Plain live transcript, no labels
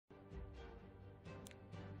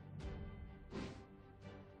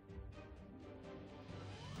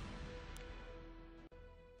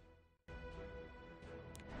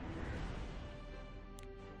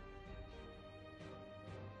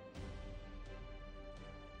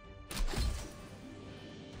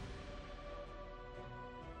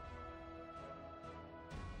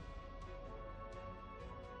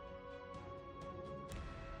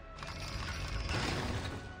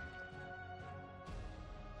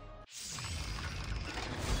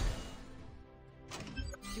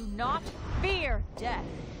Do not fear death.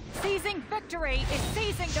 Seizing victory is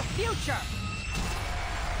seizing the future.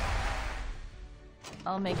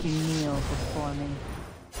 I'll make you kneel before me.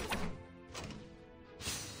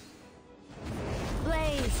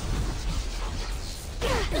 Blaze!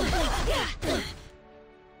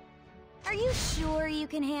 Are you sure you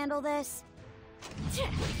can handle this?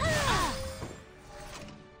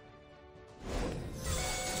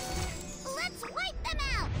 Let's wipe them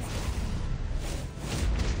out!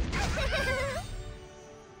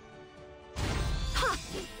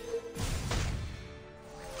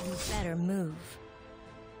 You better move.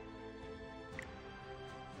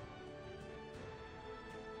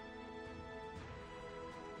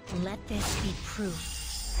 Let this be proof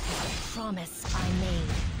of the promise I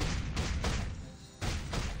made.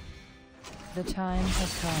 The time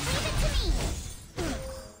has come. Leave it to me!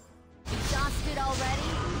 Exhausted already?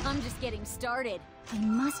 I'm just getting started. I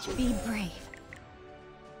must be brave.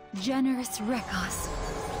 Generous Rekos,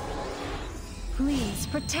 please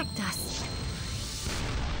protect us.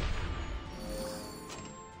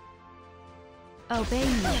 Obey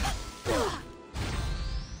me.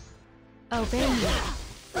 Obey me.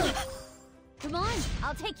 Come on,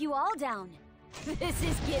 I'll take you all down. This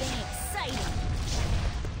is getting exciting.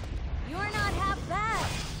 You're not half bad.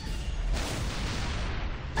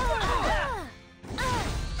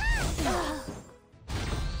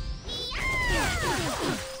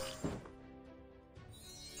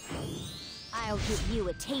 I'll give you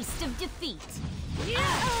a taste of defeat.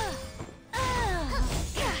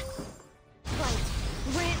 Fight,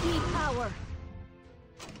 grant me power.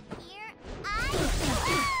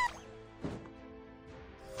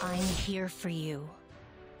 I'm here for you.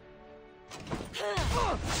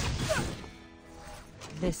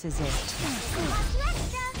 This is it.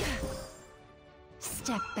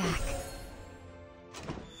 Step back.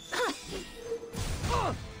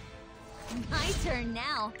 My turn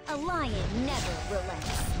now. A lion never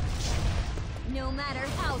relents. No matter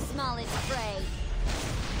how small its prey.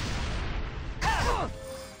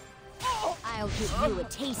 I'll give you a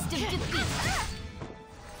taste of defeat.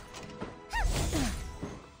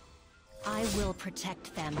 I will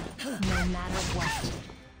protect them, no matter what.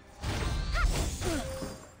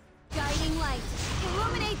 Guiding light,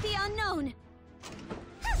 illuminate the unknown.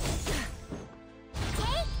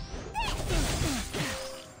 Take this!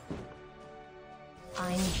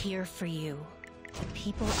 I'm here for you. The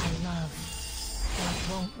people I love. I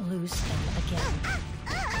won't lose them again.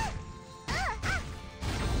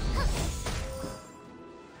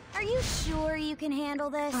 Are you sure you can handle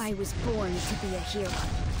this? I was born to be a hero.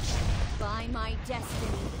 By my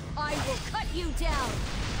destiny, I will cut you down!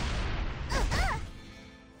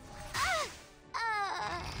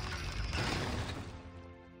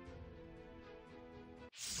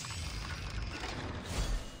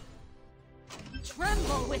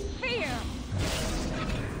 Tremble with fear!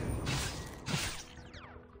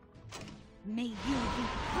 May you be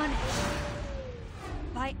punished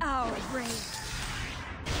by our rage.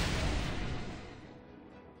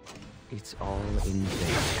 It's all in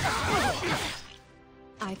vain.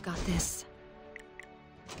 I've got this.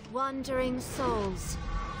 Wandering souls,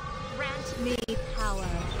 grant me power.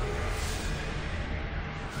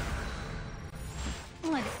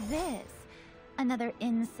 What's this? Another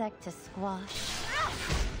insect to squash?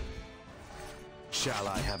 Shall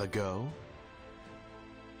I have a go?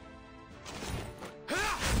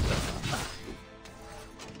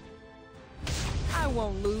 I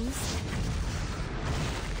won't lose.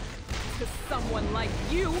 To someone like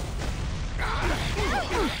you.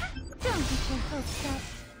 Don't get your hopes up.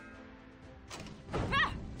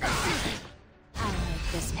 I'll make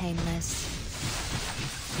this painless.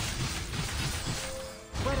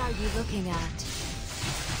 What are you looking at?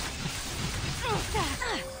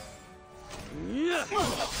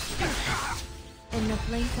 In the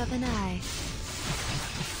blink of an eye.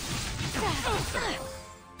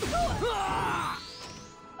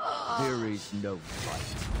 There is no fight.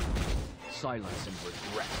 Silence and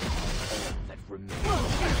regret, all that remains.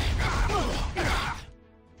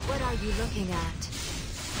 What are you looking at?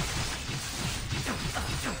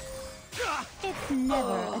 It's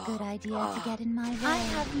never a good idea to get in my way. I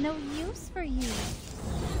have no use for you.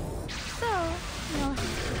 So, you'll have to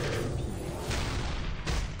disappear.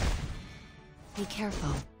 Be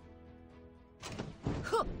careful.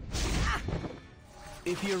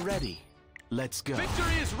 If you're ready, let's go.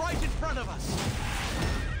 Victory is right in front of us!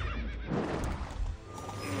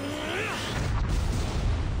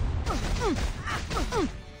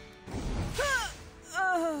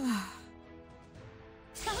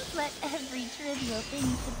 Don't let every trivial thing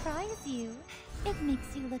surprise you. It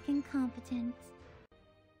makes you look incompetent.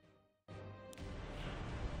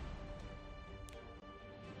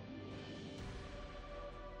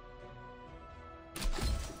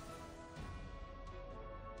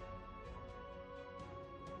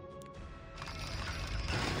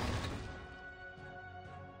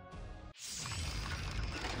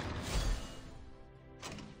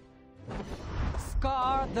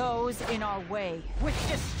 are those in our way with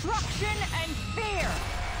destruction and fear.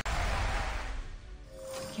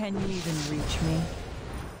 Can you even reach me?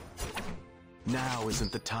 Now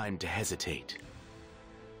isn't the time to hesitate.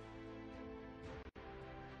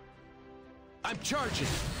 I'm charging.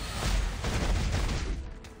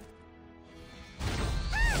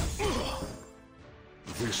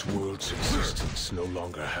 This world's existence no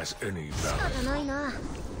longer has any value.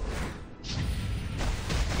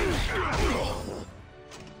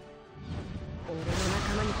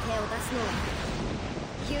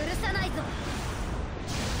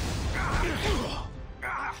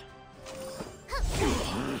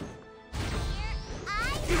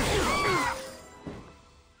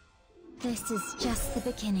 This is just the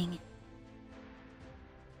beginning.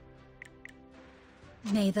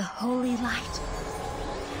 May the holy light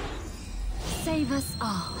save us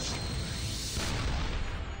all.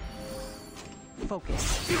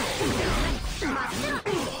 Focus.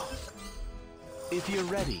 If you're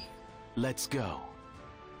ready, let's go.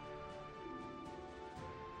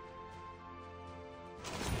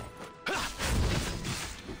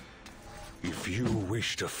 If you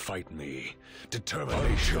wish to fight me,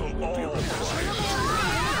 determination will be required.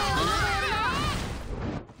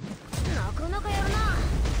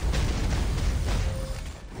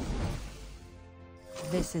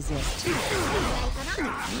 This is it. Let's go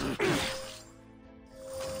cream!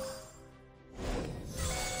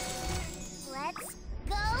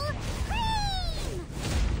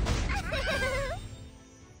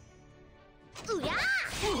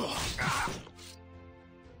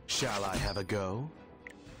 Shall I have a go?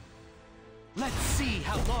 Let's see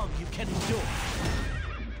how long you can endure.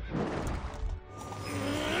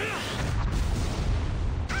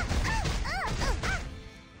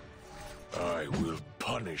 I will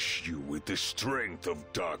punish you with the strength of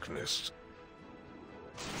darkness.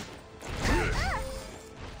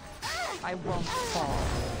 I won't fall.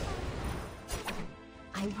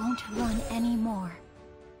 I won't run anymore.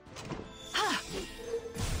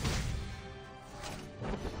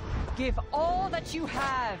 Give all that you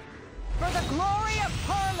have for the glory of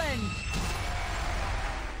Perlin.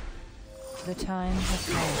 The time has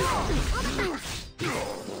come.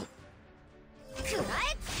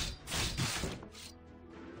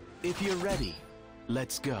 If you're ready,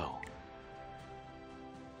 let's go.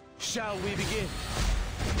 Shall we begin?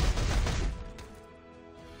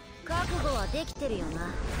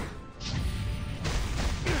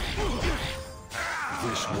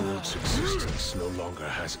 This world's existence no longer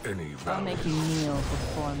has any value. I'll make you kneel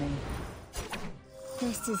before me.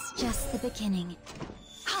 This is just the beginning.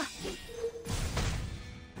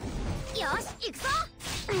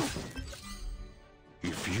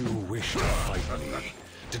 If you wish to fight me,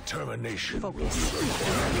 determination will be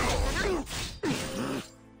required.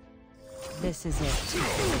 This is it.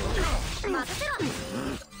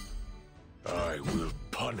 I will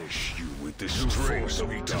punish you with the strength of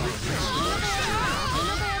darkness.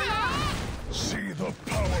 See the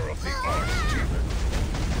power of the Archdemon.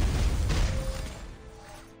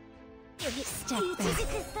 Step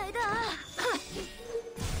back.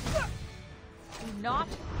 Do not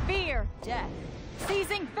fear death.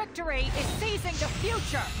 Seizing victory is seizing the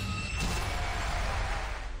future.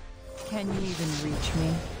 Can you even reach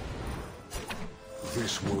me?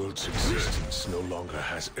 This world's existence no longer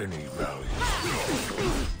has any value.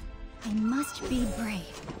 I must be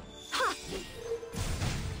brave.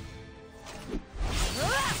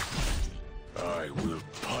 I will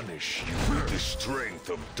punish you with the strength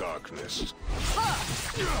of darkness.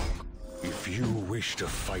 If you wish to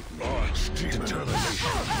fight me,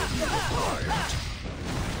 determination will be required.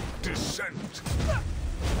 Descent!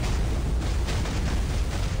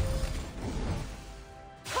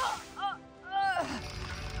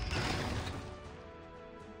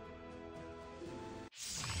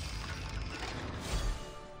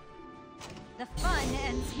 The fun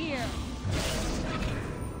ends here.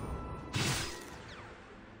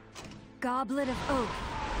 Goblet of Oak.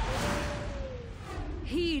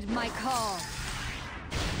 Heed my call.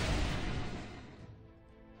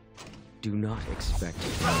 Do not expect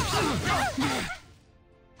mercy.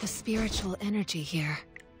 The spiritual energy here.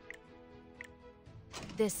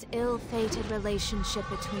 This ill-fated relationship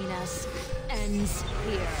between us ends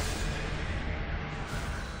here.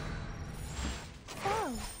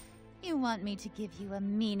 So, you want me to give you a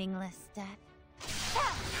meaningless death?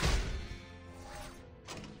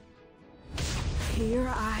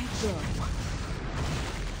 Here I go.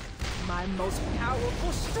 My most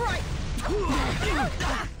powerful strike!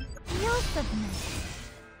 You'll submit.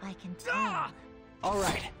 I can tell. All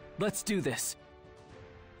right, let's do this.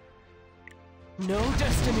 No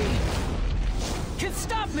destiny can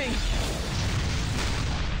stop me!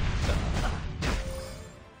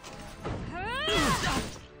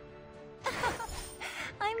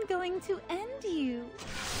 I'm going to end you.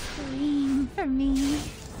 Scream for me.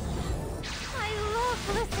 I love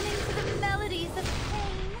listening to the melodies of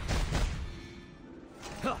pain.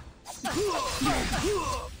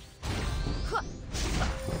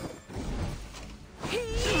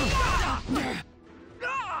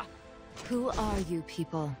 Who are you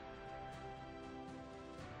people?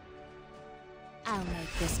 I'll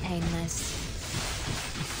make this painless.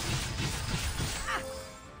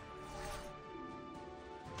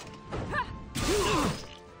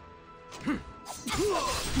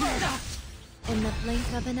 In the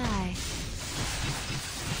blink of an eye.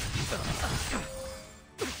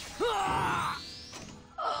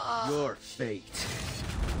 Your fate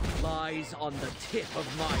lies on the tip of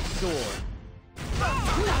my sword.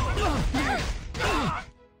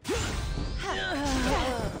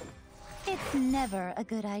 It's never a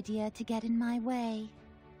good idea to get in my way.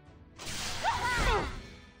 It's time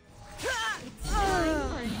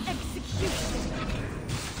for an execution.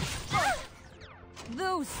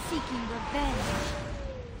 Those seeking revenge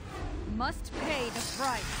must pay the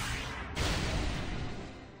price.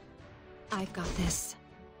 I've got this.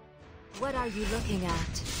 What are you looking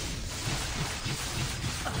at?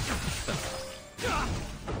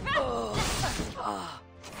 Oh,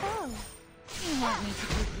 you want me to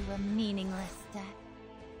give you a meaningless death?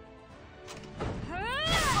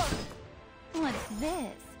 What's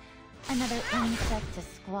this? Another insect to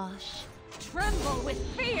squash? Tremble with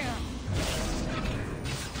fear!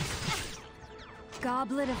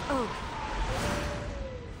 Goblet of Oak.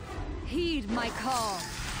 Heed my call.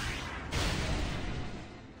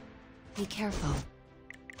 Be careful.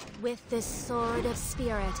 With this sword of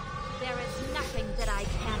spirit, there is nothing that I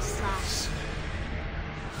can't slash.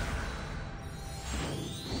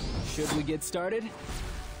 Should we get started?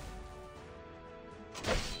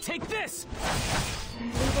 Take this!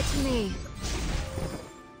 Leave it to me.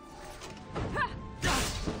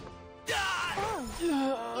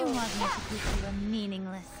 You want me to give you a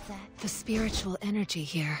meaningless death? The spiritual energy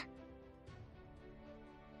here.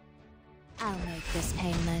 I'll make this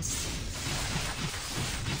painless.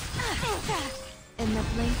 In the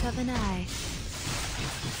blink of an eye.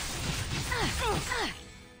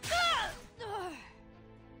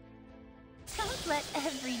 Don't let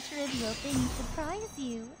every trivial thing surprise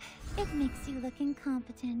you. It makes you look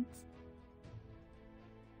incompetent.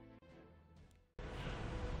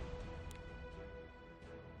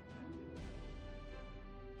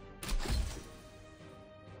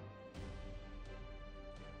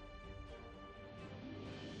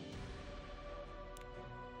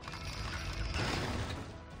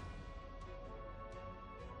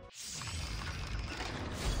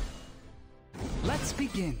 Let's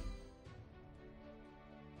begin.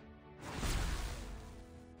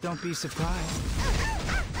 Don't be surprised.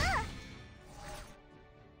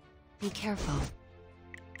 Be careful.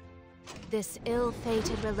 This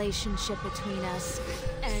ill-fated relationship between us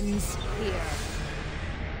ends here.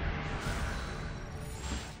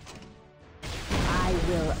 I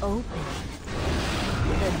will open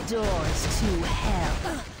the doors to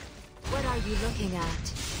hell. What are you looking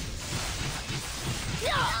at?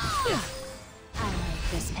 I'll make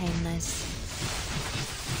this painless.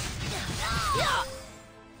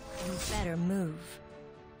 You better move.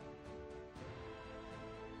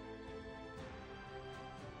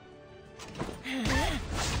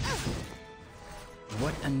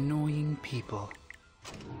 What annoying people.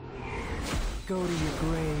 Go to your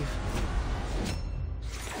grave.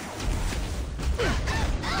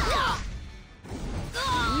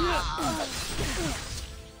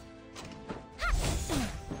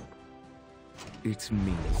 It's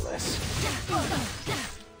meaningless.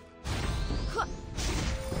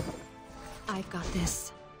 I've got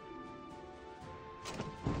this.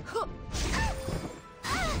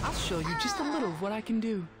 I'll show you just a little of what I can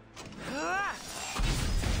do.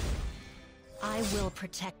 I will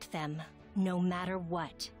protect them, no matter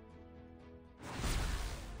what.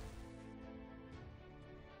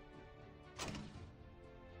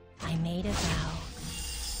 I made a vow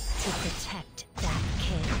to protect that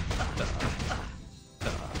kid.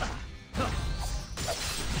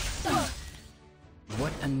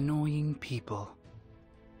 What annoying people.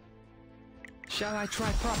 Shall I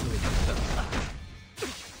try properly?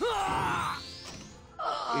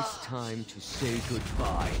 It's time to say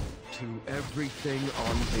goodbye to everything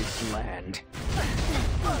on this land.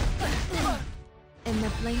 In the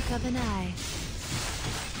blink of an eye.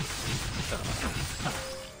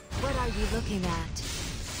 What are you looking at?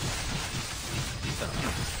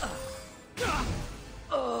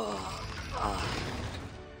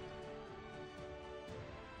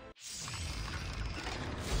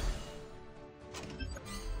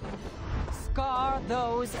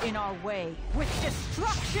 those in our way with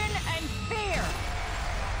destruction and fear!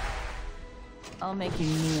 I'll make you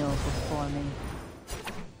kneel before me.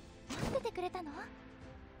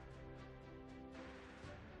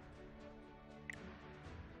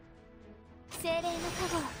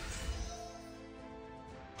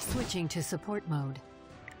 Switching to support mode.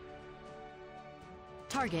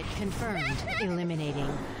 Target confirmed. Eliminating.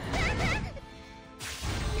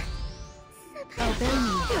 Obey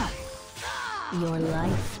me. Your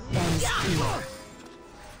life ends here.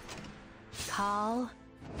 Call.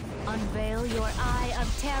 Unveil your eye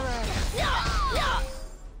of terror.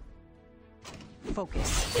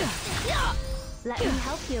 Focus. Let me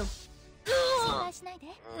help you.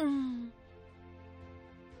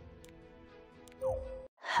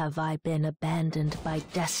 Have I been abandoned by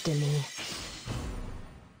destiny?